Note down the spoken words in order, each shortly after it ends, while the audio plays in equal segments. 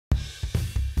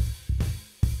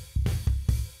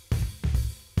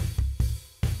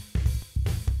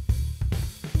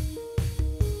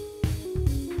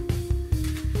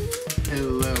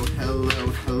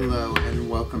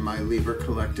welcome my Libra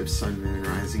collective Sun, Moon,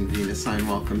 Rising, Venus sign.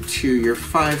 Welcome to your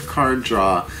 5-card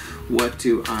draw. What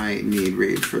do I need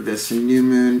read for this new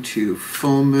moon to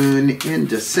full moon in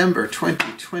December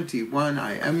 2021?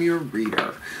 I am your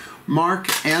reader.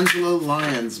 Mark Angelo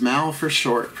Lyons, Mal for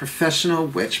short, professional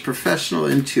witch, professional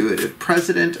intuitive,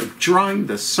 president of Drawing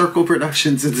the Circle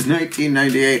Productions since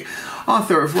 1998,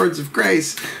 author of Words of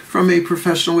Grace, from a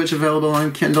professional witch, available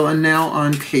on Kindle and now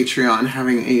on Patreon,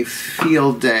 having a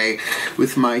field day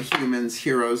with my humans,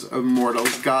 heroes,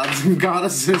 immortals, gods and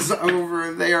goddesses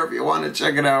over there. If you want to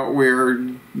check it out, we're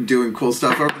doing cool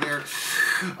stuff over there.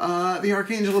 The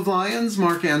Archangel of Lyons,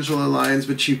 Mark Angelo Lyons,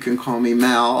 but you can call me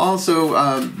Mal.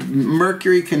 Also,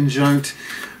 Mercury conjunct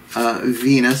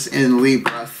Venus in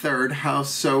Libra, 3rd house,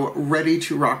 so ready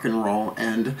to rock and roll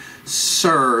and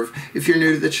serve. If you're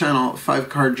new to the channel,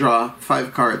 5-card draw,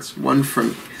 5 cards, one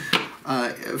from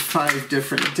 5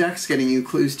 different decks, getting you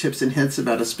clues, tips, and hints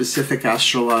about a specific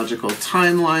astrological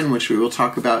timeline, which we will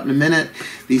talk about in a minute.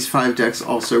 These 5 decks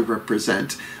also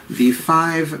represent the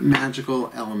 5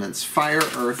 magical elements: fire,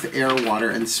 earth, air, water,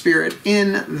 and spirit,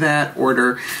 in that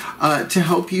order, to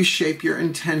help you shape your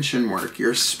intention work,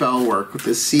 your spell work, with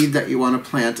the seed that you want to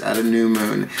plant at a new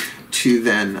moon, to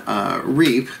then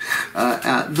reap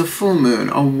at the full moon,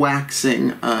 a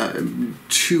waxing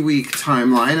 2-week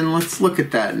timeline. And let's look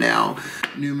at that now.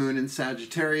 New moon in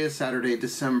Sagittarius, Saturday,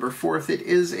 December 4th. It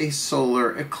is a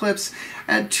solar eclipse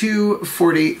at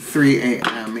 2:43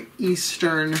 a.m.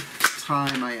 Eastern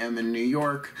time. I am in New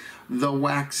York. The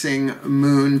waxing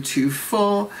moon to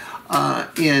full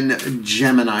in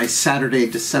Gemini, Saturday,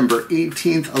 December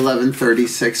 18th,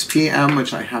 11:36 p.m.,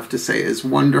 which I have to say is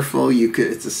wonderful.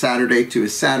 It's a Saturday to a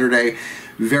Saturday.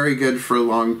 Very good for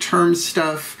long-term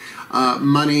stuff.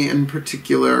 Money in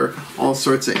particular, all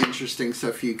sorts of interesting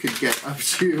stuff you could get up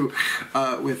to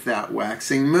with that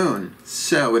waxing moon.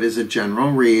 So it is a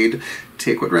general read.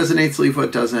 Take what resonates, leave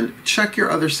what doesn't. Check your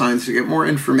other signs to get more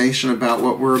information about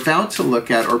what we're about to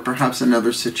look at, or perhaps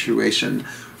another situation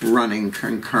running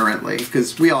concurrently,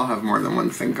 because we all have more than one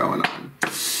thing going on.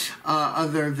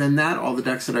 Other than that, all the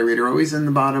decks that I read are always in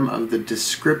the bottom of the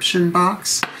description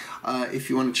box.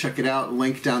 If you want to check it out,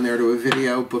 link down there to a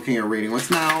video, booking a reading with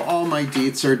Mal. All my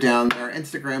deets are down there.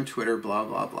 Instagram, Twitter, blah,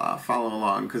 blah, blah. Follow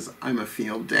along, because I'm a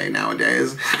field day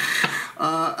nowadays.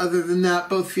 Other than that,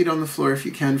 both feet on the floor if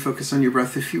you can. Focus on your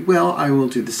breath if you will. I will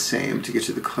do the same to get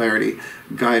you the clarity,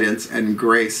 guidance, and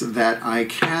grace that I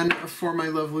can for my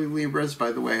lovely Libras.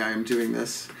 By the way, I am doing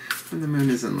this when the moon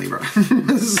is in Libra.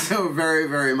 So very,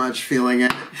 very much feeling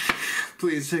it.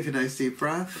 Please take a nice deep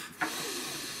breath.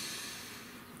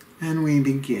 And we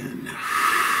begin.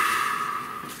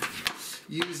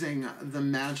 Using the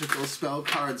magical spell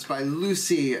cards by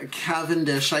Lucy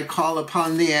Cavendish, I call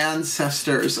upon the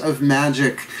ancestors of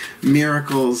magic,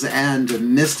 miracles,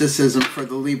 and mysticism for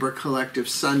the Libra collective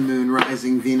Sun, Moon,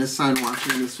 Rising, Venus sign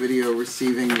watching this video,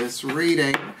 receiving this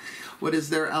reading. What is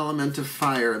their element of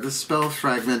fire? The spell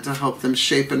fragment to help them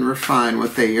shape and refine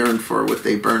what they yearn for, what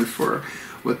they burn for,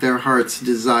 what their hearts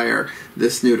desire.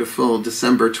 This new to full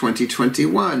December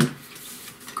 2021.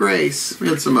 Grace. We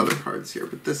had some other cards here,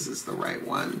 but this is the right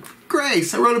one.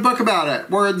 Grace. I wrote a book about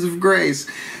it. Words of Grace.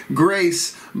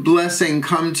 Grace, blessing,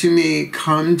 come to me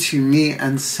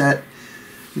and set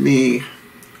me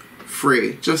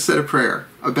free. Just said a prayer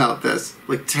about this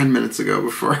like 10 minutes ago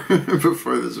before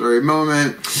this very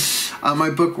moment.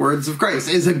 My book, Words of Grace,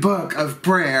 is a book of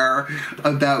prayer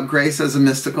about grace as a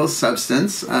mystical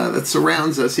substance that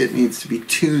surrounds us, yet needs to be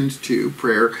tuned to.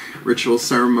 Prayer, ritual,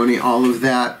 ceremony, all of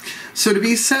that. So to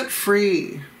be set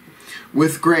free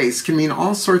with grace can mean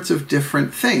all sorts of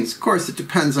different things. Of course, it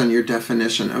depends on your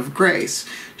definition of grace.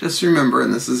 Just remember,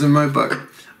 and this is in my book,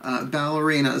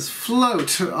 ballerinas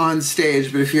float on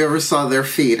stage, but if you ever saw their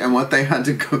feet and what they had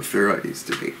to go through, I used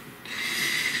to be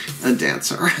a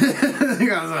dancer. They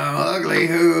got some ugly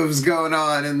hooves going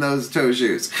on in those toe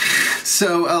shoes.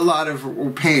 So a lot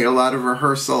of pain, a lot of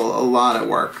rehearsal, a lot of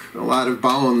work, a lot of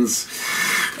bones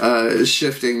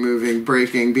shifting, moving,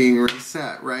 breaking, being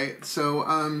reset, right?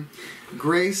 So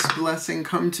grace, blessing,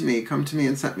 come to me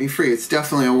and set me free. It's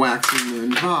definitely a waxing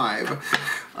moon vibe.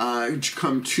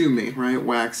 Come to me, right?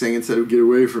 Waxing instead of get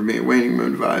away from me, waning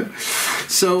moon vibe.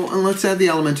 So let's add the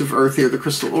element of earth here. The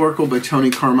Crystal Oracle by Tony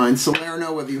Carmine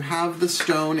Salerno. Whether you have the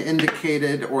stone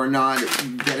indicated or not,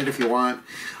 get it if you want.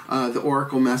 The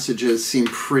oracle messages seem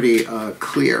pretty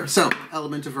clear. So,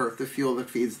 element of earth, the fuel that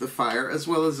feeds the fire, as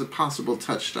well as a possible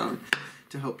touchstone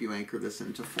to help you anchor this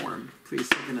into form. Please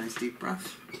take a nice deep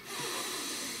breath.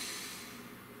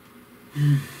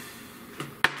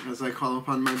 As I call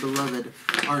upon my beloved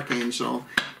Archangel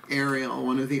Ariel,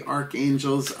 one of the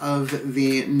archangels of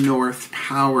the north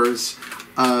powers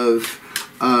of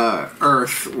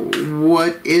Earth.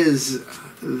 What is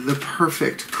the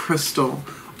perfect crystal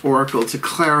oracle to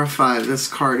clarify this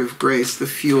card of grace, the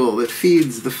fuel that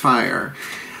feeds the fire,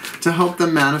 to help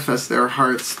them manifest their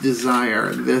heart's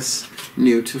desire, this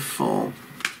new to full?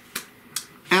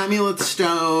 Amulet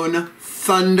stone,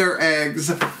 thunder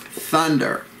eggs,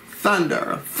 thunder,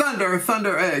 thunder, thunder,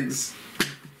 thunder eggs.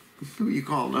 Who you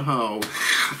calling a hoe?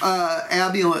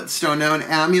 Amulet stone. Now, an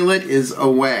amulet is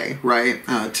away, right?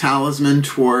 Talisman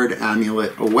toward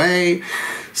amulet away.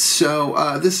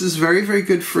 So this is very, very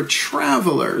good for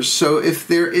travelers. So if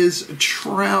there is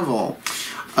travel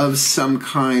of some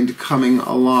kind coming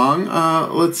along,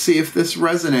 let's see if this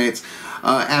resonates.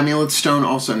 Amulet stone,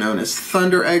 also known as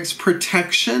thunder eggs,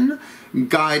 protection,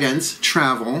 guidance,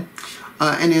 travel,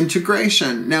 and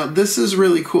integration. Now, this is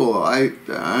really cool. I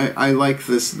like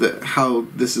this, how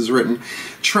this is written.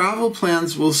 Travel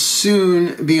plans will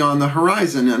soon be on the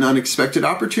horizon. An unexpected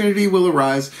opportunity will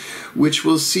arise, which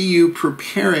will see you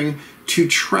preparing to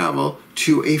travel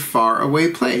to a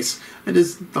faraway place. It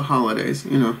is the holidays,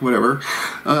 you know, whatever.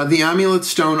 The amulet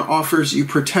stone offers you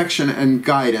protection and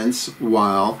guidance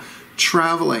while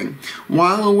traveling.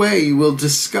 While away, you will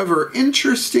discover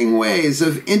interesting ways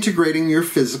of integrating your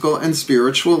physical and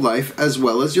spiritual life as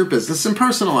well as your business and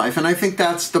personal life. And I think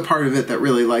that's the part of it that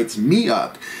really lights me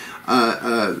up.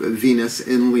 Venus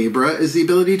in Libra is the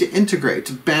ability to integrate,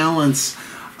 to balance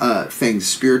things,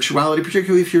 spirituality,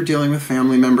 particularly if you're dealing with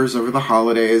family members over the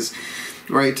holidays,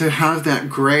 right? To have that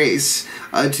grace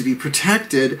to be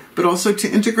protected, but also to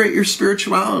integrate your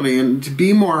spirituality and to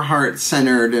be more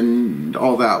heart-centered and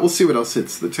all that. We'll see what else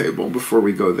hits the table before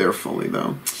we go there fully,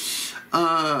 though.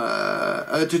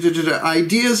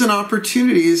 Ideas and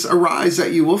opportunities arise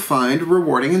that you will find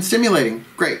rewarding and stimulating.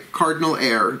 Great. Cardinal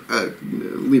air,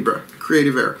 Libra,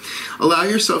 creative air. Allow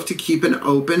yourself to keep an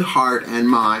open heart and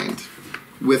mind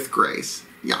with grace.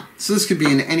 Yeah, so this could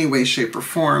be in any way, shape, or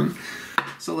form.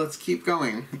 So let's keep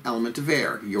going. Element of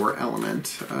air, your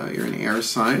element. You're an air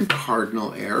sign,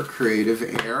 cardinal air, creative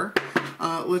air.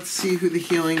 Let's see who the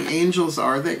healing angels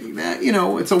are that you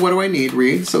know, it's a what do I need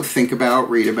read. So think about,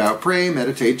 read about, pray,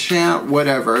 meditate, chant,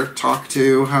 whatever, talk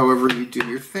to, however you do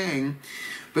your thing.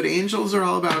 But angels are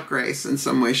all about grace in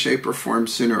some way, shape, or form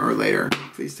sooner or later.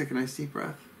 Please take a nice deep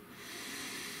breath.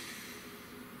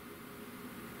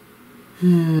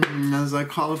 As I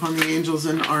call upon the angels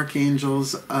and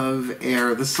archangels of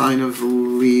air, the sign of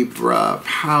Libra,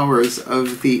 powers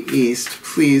of the east,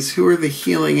 please, who are the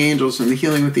healing angels and the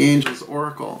Healing with the Angels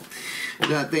Oracle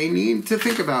that they need to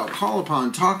think about, call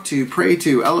upon, talk to, pray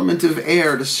to, element of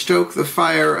air to stoke the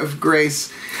fire of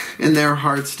grace in their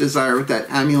heart's desire with that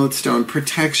amulet stone,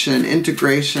 protection,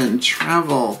 integration,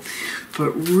 travel,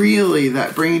 but really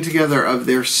that bringing together of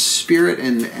their spirit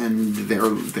and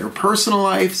their personal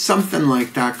life, something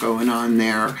like that going on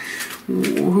there.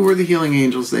 Who are the healing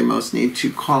angels they most need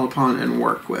to call upon and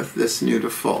work with this new to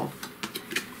full?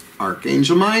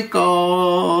 Archangel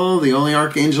Michael, the only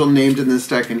archangel named in this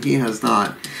deck, and he has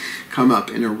not come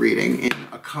up in a reading in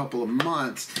a couple of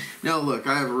months. Now look,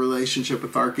 I have a relationship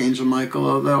with Archangel Michael,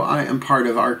 although I am part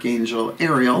of Archangel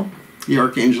Ariel, the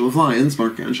Archangel of Lyons,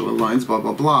 Archangel of Lyons, blah,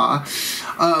 blah, blah.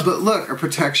 But look, a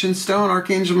protection stone,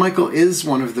 Archangel Michael is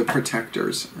one of the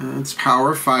protectors. It's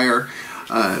power, fire,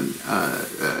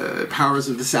 powers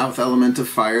of the south element of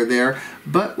fire there,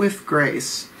 but with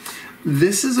grace.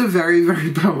 This is a very,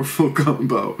 very powerful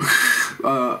combo,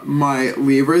 my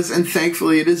Libras, and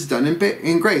thankfully it is done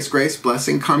in grace. Grace,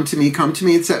 blessing, come to me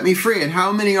and set me free. And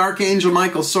how many Archangel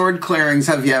Michael sword clearings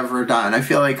have you ever done? I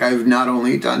feel like I've not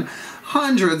only done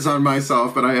hundreds on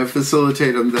myself, but I have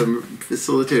facilitated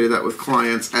that with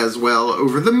clients as well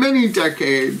over the many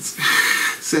decades,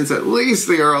 since at least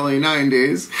the early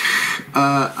 90s.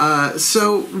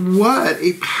 So what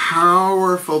a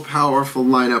powerful, powerful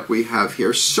lineup we have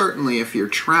here. Certainly if you're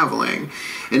traveling.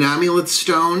 An amulet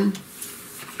stone,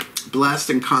 blessed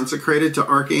and consecrated to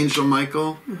Archangel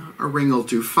Michael, a ring will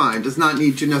do fine. Does not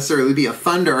need to necessarily be a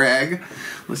thunder egg,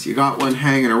 unless you got one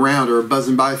hanging around or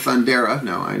buzzing by Thundera.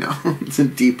 No, I know. It's a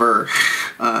deeper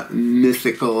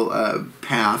mythical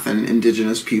path and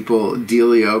indigenous people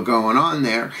dealio going on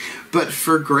there. But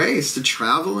for grace, to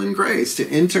travel in grace, to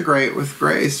integrate with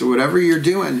grace, to whatever you're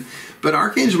doing. But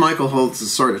Archangel Michael holds the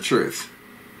sword of truth.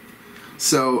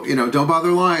 So, you know, don't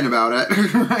bother lying about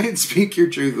it, right? Speak your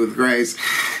truth with grace.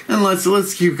 And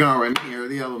let's keep going here.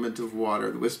 The element of water,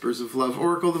 the whispers of love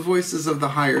oracle, the voices of the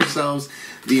higher selves,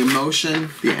 the emotion,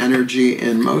 the energy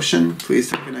in motion.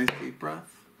 Please take a nice deep breath.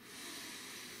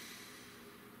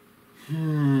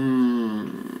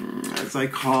 As as I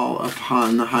call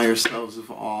upon the higher selves of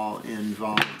all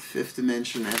involved, 5th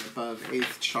dimension and above,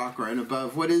 8th chakra and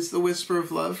above. What is the whisper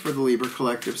of love for the Libra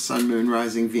collective, Sun, Moon,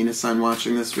 Rising, Venus, Sun,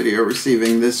 watching this video,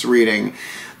 receiving this reading?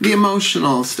 The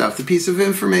emotional stuff, the piece of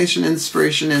information,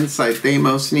 inspiration, insight they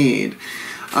most need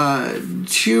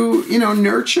to,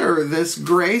 nurture this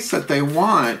grace that they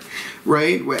want,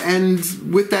 right? And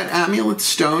with that amulet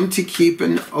stone, to keep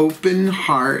an open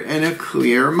heart and a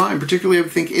clear mind, particularly I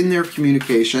think in their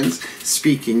communications,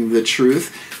 speaking the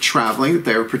truth, traveling, that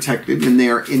they are protected and they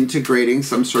are integrating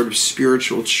some sort of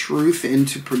spiritual truth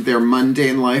into their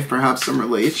mundane life, perhaps some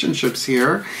relationships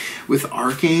here with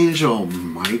Archangel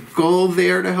Michael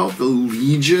there to help, the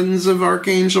legions of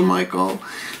Archangel Michael,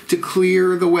 to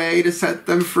clear the way, to set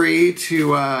them free,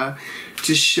 to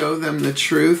show them the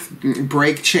truth,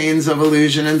 break chains of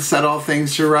illusion and set all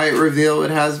things to right, reveal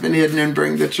what has been hidden and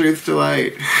bring the truth to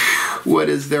light. What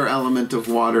is their element of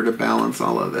water to balance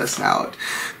all of this out?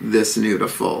 This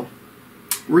beautiful.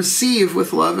 Receive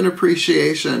with love and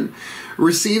appreciation.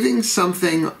 Receiving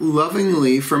something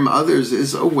lovingly from others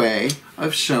is a way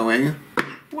of showing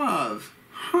love.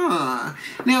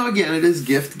 Now again, it is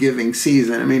gift-giving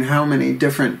season. I mean, how many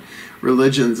different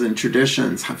religions and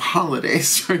traditions have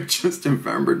holidays, right? Just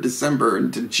November, December,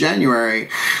 into January.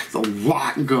 There's a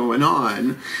lot going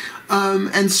on.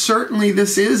 And certainly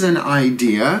this is an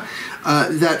idea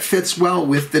that fits well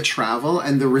with the travel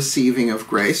and the receiving of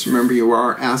grace. Remember, you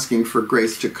are asking for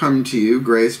grace to come to you.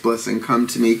 Grace, blessing, come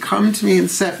to me and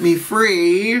set me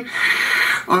free.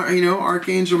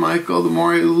 Archangel Michael, the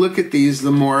more I look at these,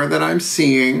 the more that I'm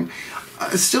seeing.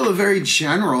 Still a very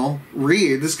general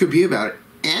read. This could be about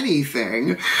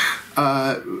anything,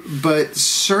 but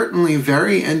certainly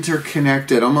very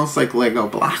interconnected, almost like Lego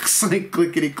blocks, like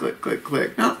clickety click, click,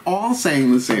 click. Not all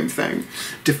saying the same thing.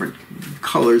 Different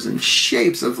colors and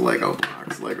shapes of Lego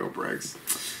blocks, Lego bricks.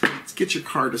 Let's get your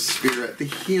card of spirit. The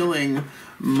Healing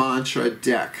Mantra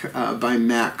deck by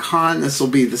Matt Kahn. This will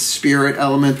be the spirit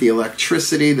element, the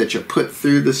electricity that you put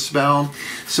through the spell.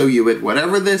 So you would,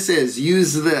 whatever this is,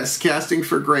 use this, casting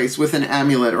for grace with an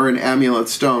amulet or an amulet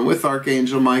stone, with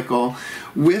Archangel Michael,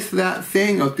 with that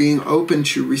thing of being open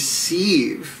to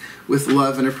receive with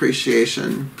love and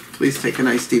appreciation. Please take a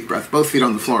nice deep breath. Both feet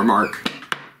on the floor, Mark.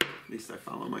 At least I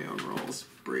follow my own rules.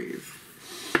 Breathe.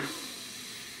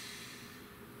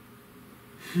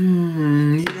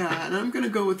 Yeah, and I'm going to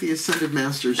go with the Ascended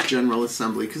Masters General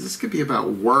Assembly, because this could be about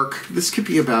work. This could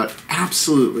be about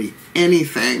absolutely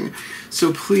anything.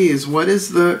 So please, what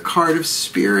is the card of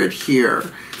spirit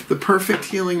here? The perfect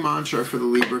healing mantra for the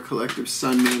Libra collective,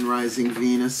 Sun, Moon, Rising,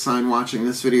 Venus, Sun, watching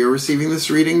this video, receiving this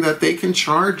reading, that they can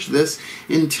charge this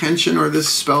intention or this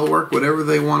spell work, whatever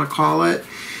they want to call it,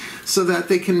 so that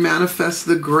they can manifest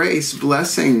the grace,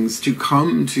 blessings to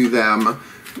come to them.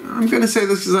 I'm going to say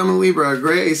this because I'm a Libra.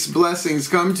 Grace, blessings,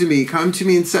 come to me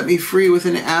and set me free with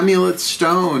an amulet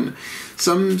stone.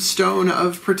 Some stone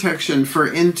of protection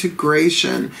for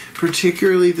integration,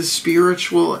 particularly the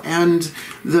spiritual and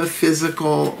the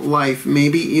physical life.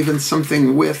 Maybe even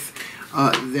something with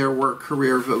their work,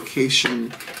 career,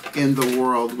 vocation in the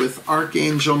world, with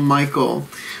Archangel Michael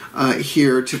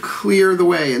here to clear the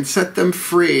way and set them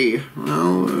free.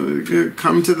 Well,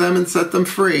 come to them and set them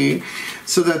free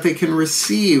so that they can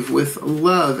receive with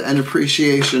love and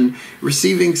appreciation.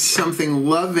 Receiving something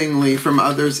lovingly from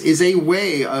others is a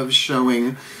way of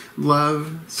showing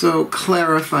love. So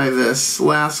clarify this.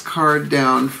 Last card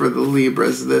down for the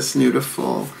Libras, this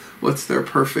beautiful. What's their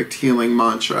perfect healing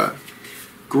mantra?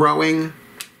 Growing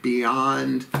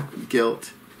beyond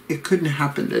guilt. It couldn't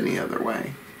happen any other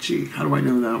way. Gee, how do I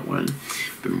know that one?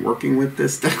 I've been working with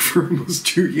this deck for almost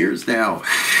 2 years now.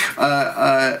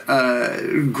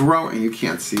 Growing, you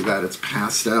can't see that, it's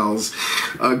pastels.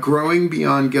 Growing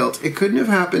beyond guilt. It couldn't have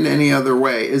happened any other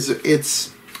way.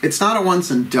 It's not a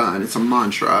once and done, it's a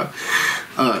mantra,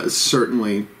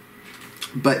 certainly.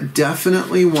 But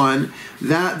definitely one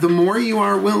that the more you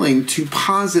are willing to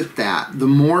posit that, the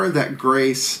more that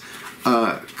grace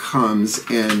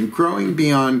comes in. Growing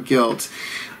beyond guilt.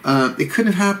 It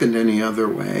couldn't have happened any other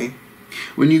way.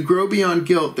 When you grow beyond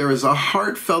guilt, there is a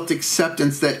heartfelt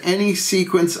acceptance that any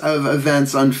sequence of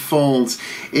events unfolds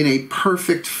in a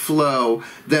perfect flow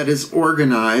that is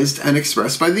organized and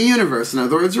expressed by the universe. In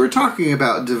other words, we're talking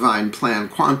about divine plan,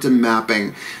 quantum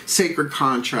mapping, sacred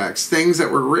contracts, things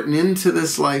that were written into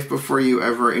this life before you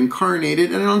ever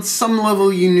incarnated, and on some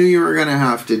level you knew you were going to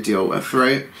have to deal with,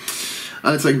 right?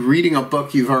 It's like reading a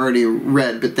book you've already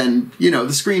read, but then, the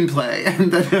screenplay,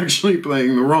 and then actually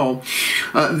playing the role.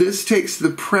 This takes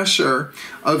the pressure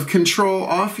of control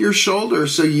off your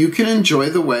shoulders so you can enjoy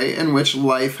the way in which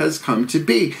life has come to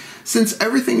be. Since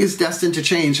everything is destined to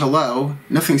change, hello,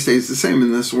 nothing stays the same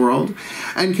in this world,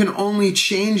 and can only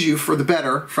change you for the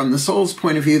better from the soul's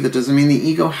point of view. That doesn't mean the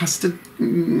ego has to,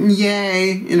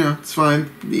 yay, you know, it's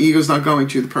fine. The ego's not going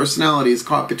to. The personality is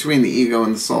caught between the ego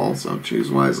and the soul, so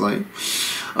choose wisely.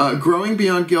 Growing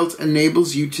beyond guilt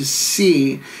enables you to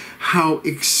see how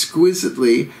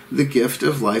exquisitely the gift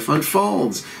of life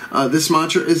unfolds. This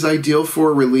mantra is ideal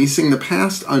for releasing the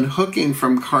past, unhooking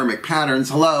from karmic patterns,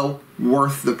 hello,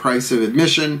 worth the price of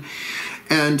admission,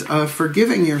 and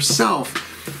forgiving yourself.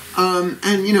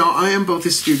 And, you know, I am both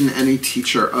a student and a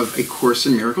teacher of A Course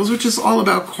in Miracles, which is all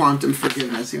about quantum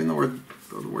forgiveness, even though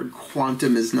the word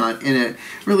quantum is not in it,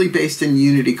 really based in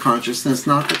unity consciousness,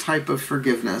 not the type of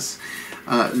forgiveness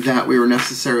that we were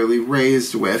necessarily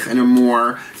raised with in a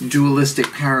more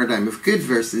dualistic paradigm of good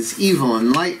versus evil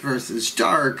and light versus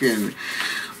dark and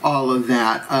all of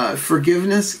that.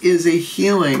 Forgiveness is a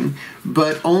healing,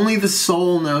 but only the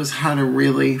soul knows how to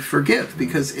really forgive,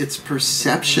 because its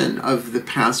perception of the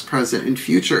past, present, and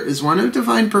future is one of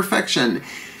divine perfection.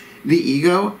 The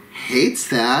ego hates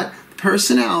that.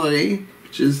 Personality,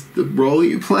 which is the role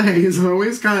you play, is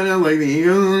always kind of like the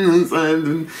ego on this side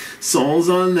and soul's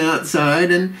on that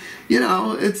side. And, you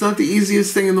know, it's not the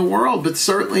easiest thing in the world, but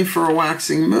certainly for a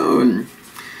waxing moon.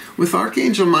 With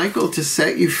Archangel Michael to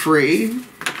set you free,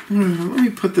 let me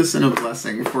put this in a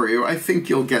blessing for you. I think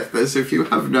you'll get this if you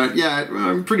have not yet.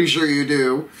 I'm pretty sure you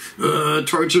do.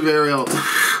 Torch of Ariel.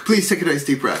 Please take a nice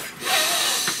deep breath.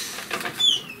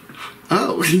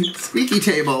 Oh, squeaky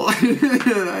table.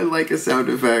 I like a sound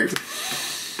effect.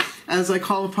 As I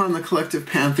call upon the collective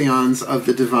pantheons of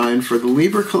the divine for the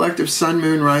Libra collective sun,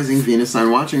 moon, rising, Venus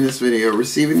sign watching this video,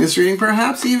 receiving this reading,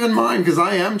 perhaps even mine, because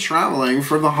I am traveling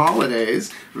for the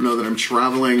holidays. I don't know that I'm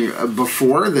traveling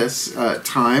before this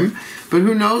time, but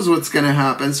who knows what's going to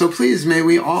happen. So please, may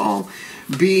we all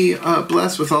be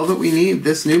blessed with all that we need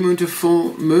this new moon to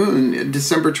full moon in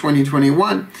December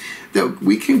 2021, that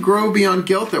we can grow beyond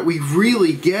guilt, that we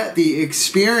really get the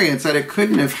experience that it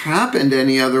couldn't have happened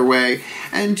any other way,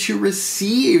 and to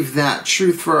receive that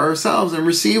truth for ourselves and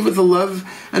receive with a love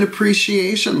and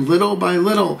appreciation little by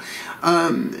little,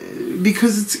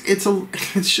 because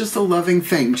it's just a loving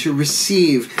thing to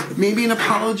receive. Maybe an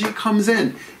apology comes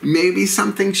in, maybe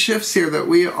something shifts here that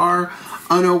we are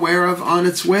unaware of on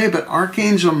its way, but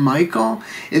Archangel Michael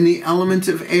in the element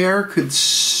of air could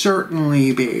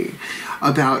certainly be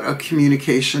about a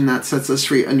communication that sets us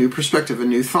free, a new perspective, a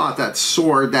new thought, that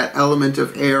sword, that element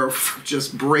of air,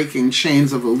 just breaking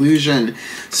chains of illusion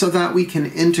so that we can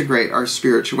integrate our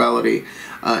spirituality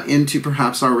into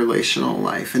perhaps our relational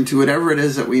life, into whatever it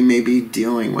is that we may be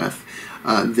dealing with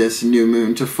this new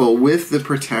moon to full, with the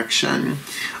protection,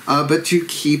 but to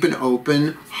keep an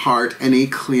open heart and a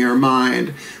clear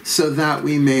mind so that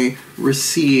we may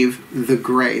receive the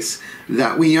grace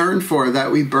that we yearn for,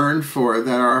 that we burn for,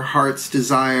 that our hearts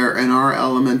desire, and our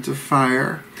element of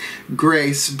fire.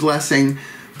 Grace, blessing,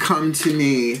 come to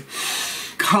me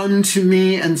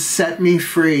and set me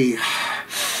free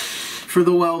for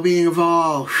the well-being of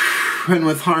all and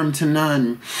with harm to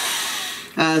none,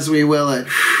 as we will it.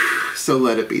 So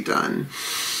let it be done.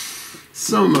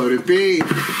 So mote it be.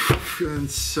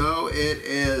 And so it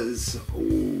is.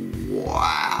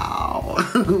 Wow.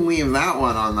 Leave that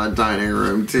one on the dining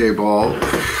room table.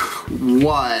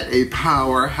 What a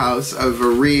powerhouse of a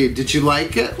read. Did you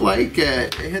like it? Like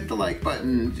it. Hit the like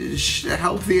button.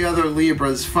 Help the other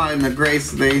Libras find the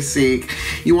grace they seek.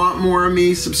 You want more of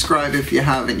me? Subscribe if you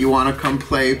haven't. You want to come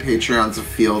play? Patreon's a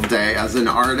field day. As an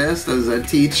artist, as a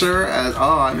teacher,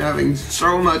 I'm having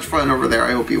so much fun over there.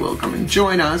 I hope you will come and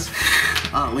join us.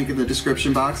 Link in the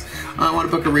description box. I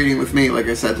want to book a reading with me. Like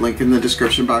I said, link in the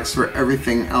description box for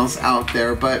everything else out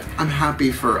there. But I'm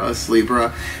happy for us,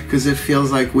 Libra, because it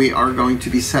feels like we are going to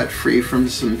be set free from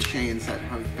some chains that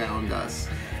have bound us.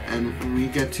 And we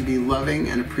get to be loving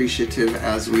and appreciative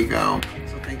as we go.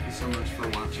 So thank you so much for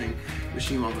watching.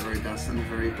 Wishing you all the very best and the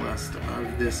very blessed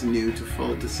of this new to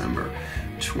full December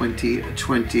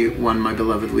 2021, my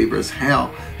beloved Libras.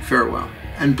 Hail, farewell,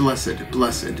 and blessed,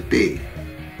 blessed be.